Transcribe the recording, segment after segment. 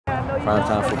Prime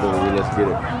time football, let's get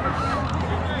it.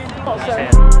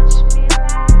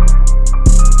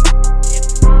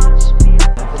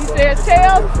 You said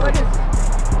tails? What is it?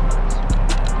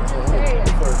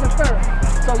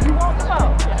 So you want them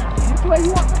out? Which way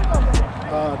you want them to go?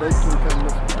 They can come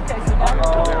this way. Okay, so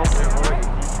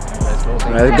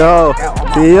Let's go.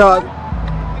 See ya.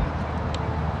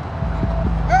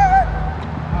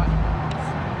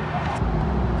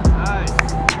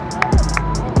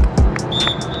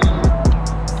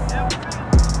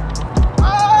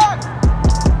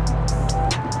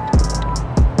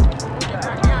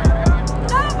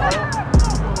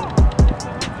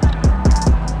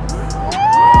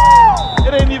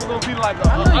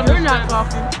 you're not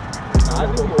talking. I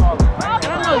know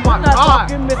you're not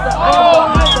talking, Mr.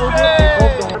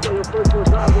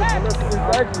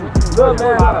 Look,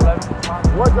 man.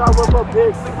 One job up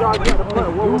big, two jobs at the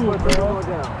front. One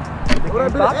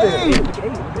down.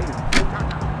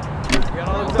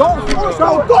 Don't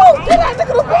go! Get that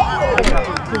nigga the ball!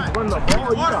 Run the ball,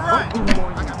 you got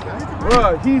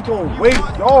bruh, he's gonna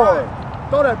waste yard.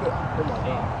 Throw that bit.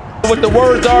 What the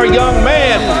words are, young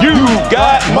man, you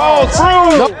got ball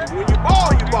through. When you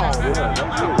ball, you ball.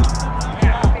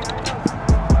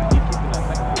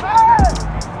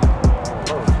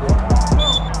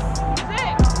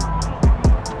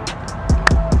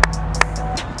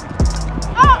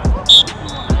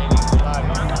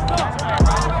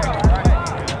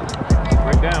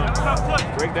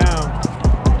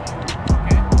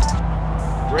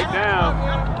 Break down.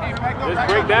 Just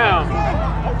break down.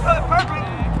 Perfect.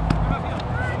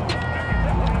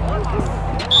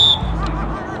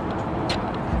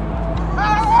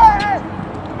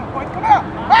 Come out.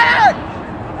 Hey!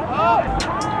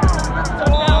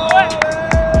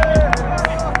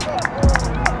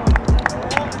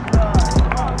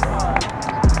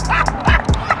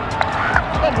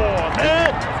 Come on,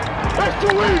 man. That's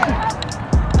too easy.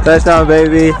 Touchdown,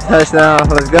 baby. Touchdown.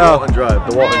 Let's go. The Walton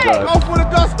drive. The Walton drive. Go for the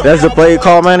gusto. That's the play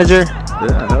call manager?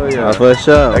 Yeah, hell yeah. For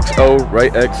sure. XO,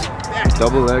 right X,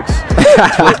 double X,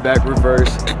 flip back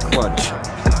reverse, clutch.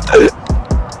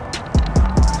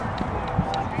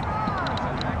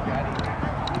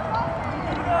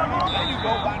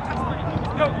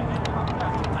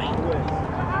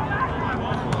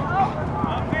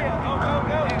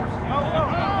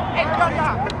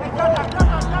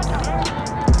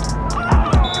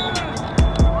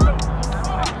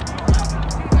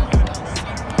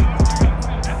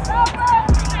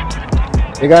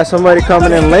 We got somebody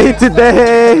coming in late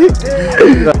today.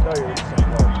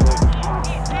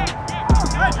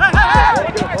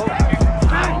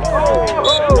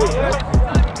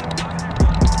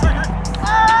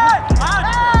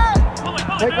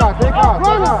 Take off.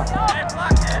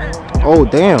 Oh,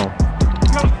 damn.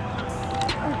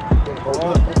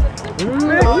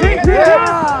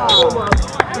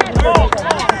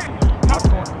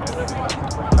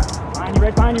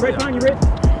 Fine, you ready?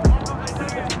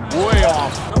 Way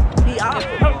off. He out.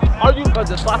 Are you? Because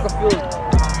the soccer field.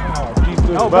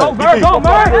 No, go, Bird.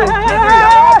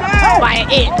 By an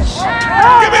inch.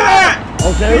 Give me that!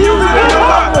 Okay.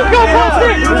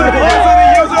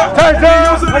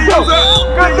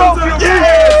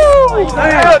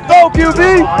 Good go,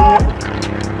 QB.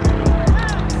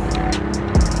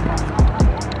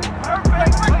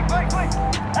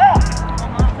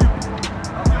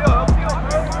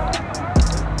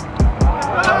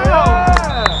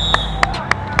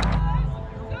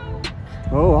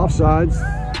 Oh, offsides.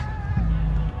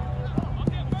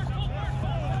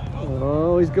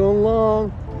 Oh, he's going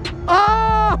long.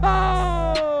 Oh!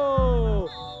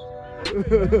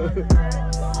 Good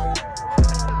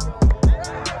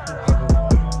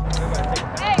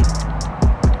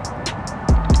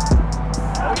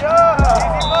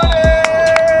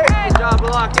job,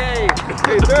 Block A.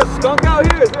 Hey, is there a skunk out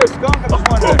here? Is there a skunk? I just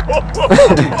wondering.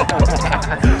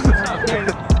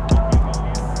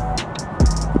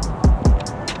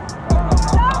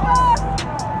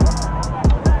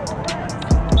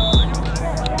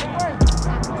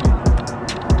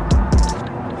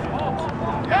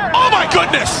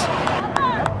 Goodness!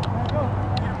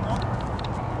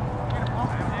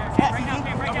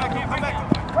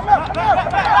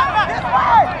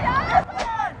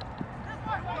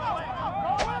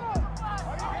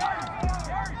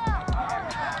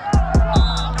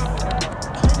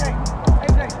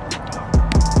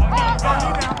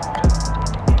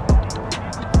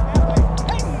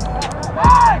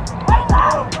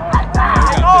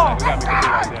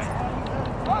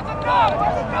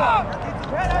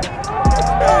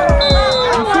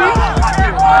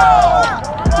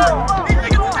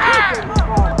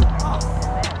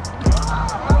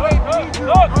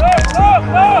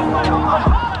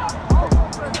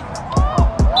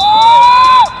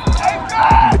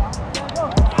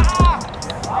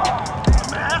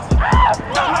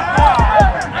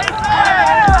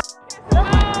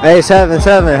 Hey,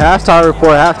 7-7. Halftime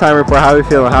report. Halftime report. How we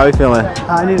feeling? How we feeling?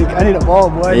 I need a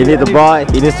ball, boy. You need the ball.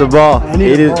 He needs the ball.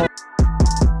 Hey,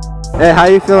 how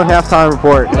you feeling? Halftime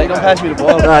report. They don't pass me the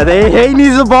ball. He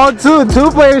needs the ball too.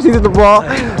 2 players need the ball.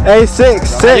 Hey,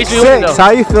 6. How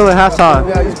you feeling? Halftime.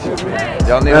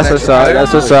 That's what's up.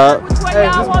 That's what's up.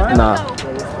 Nah.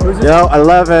 Yo,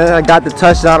 11. I got the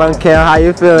touchdown on cam. How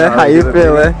you feeling? How you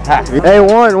feeling? Hey,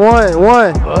 1.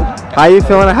 How you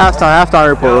feeling at halftime? Halftime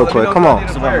report real quick. Come on.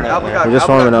 We're just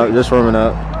warming up. Just warming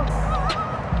up.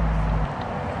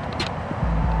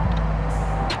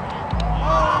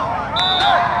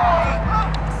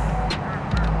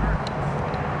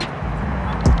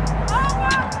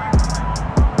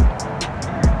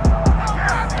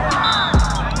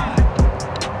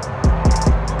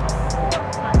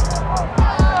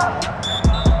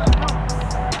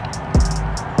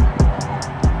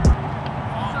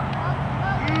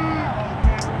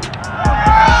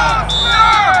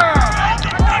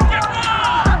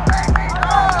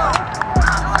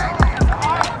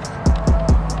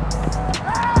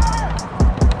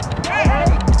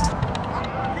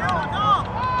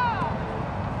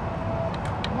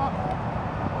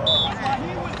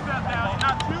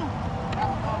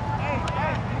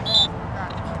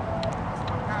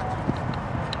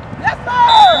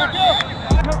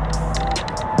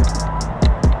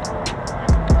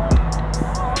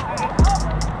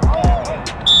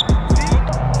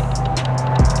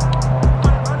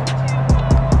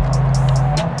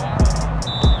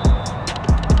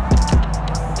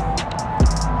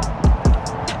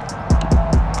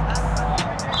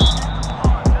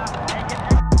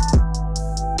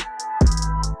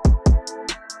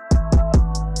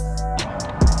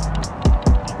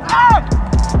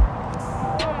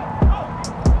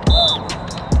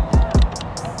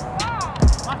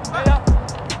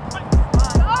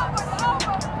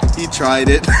 He tried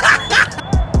it.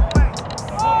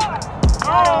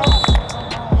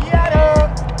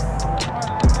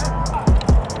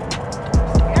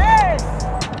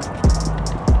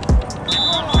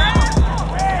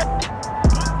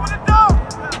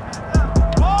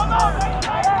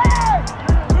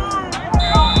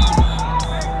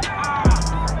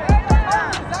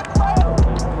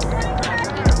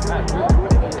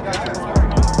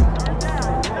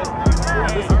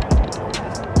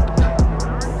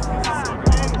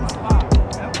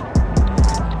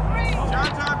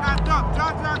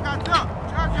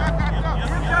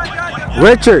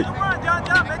 Richard.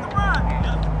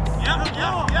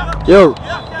 Yo. Go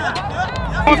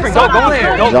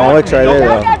there. John Wick's right there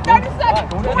though.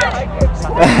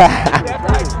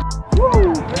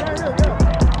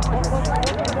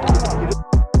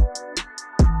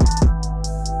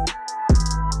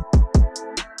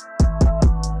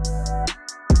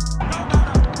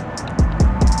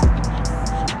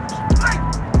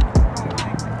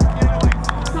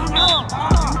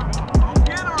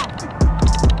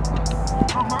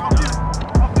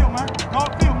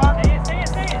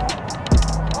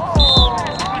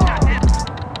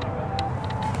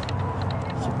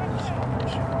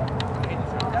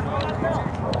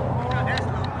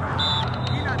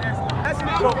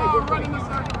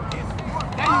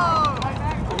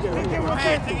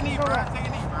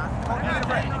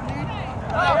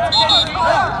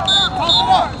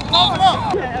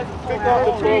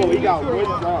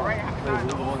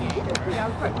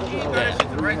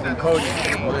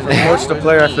 Coach the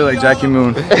player, I feel like Jackie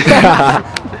Moon.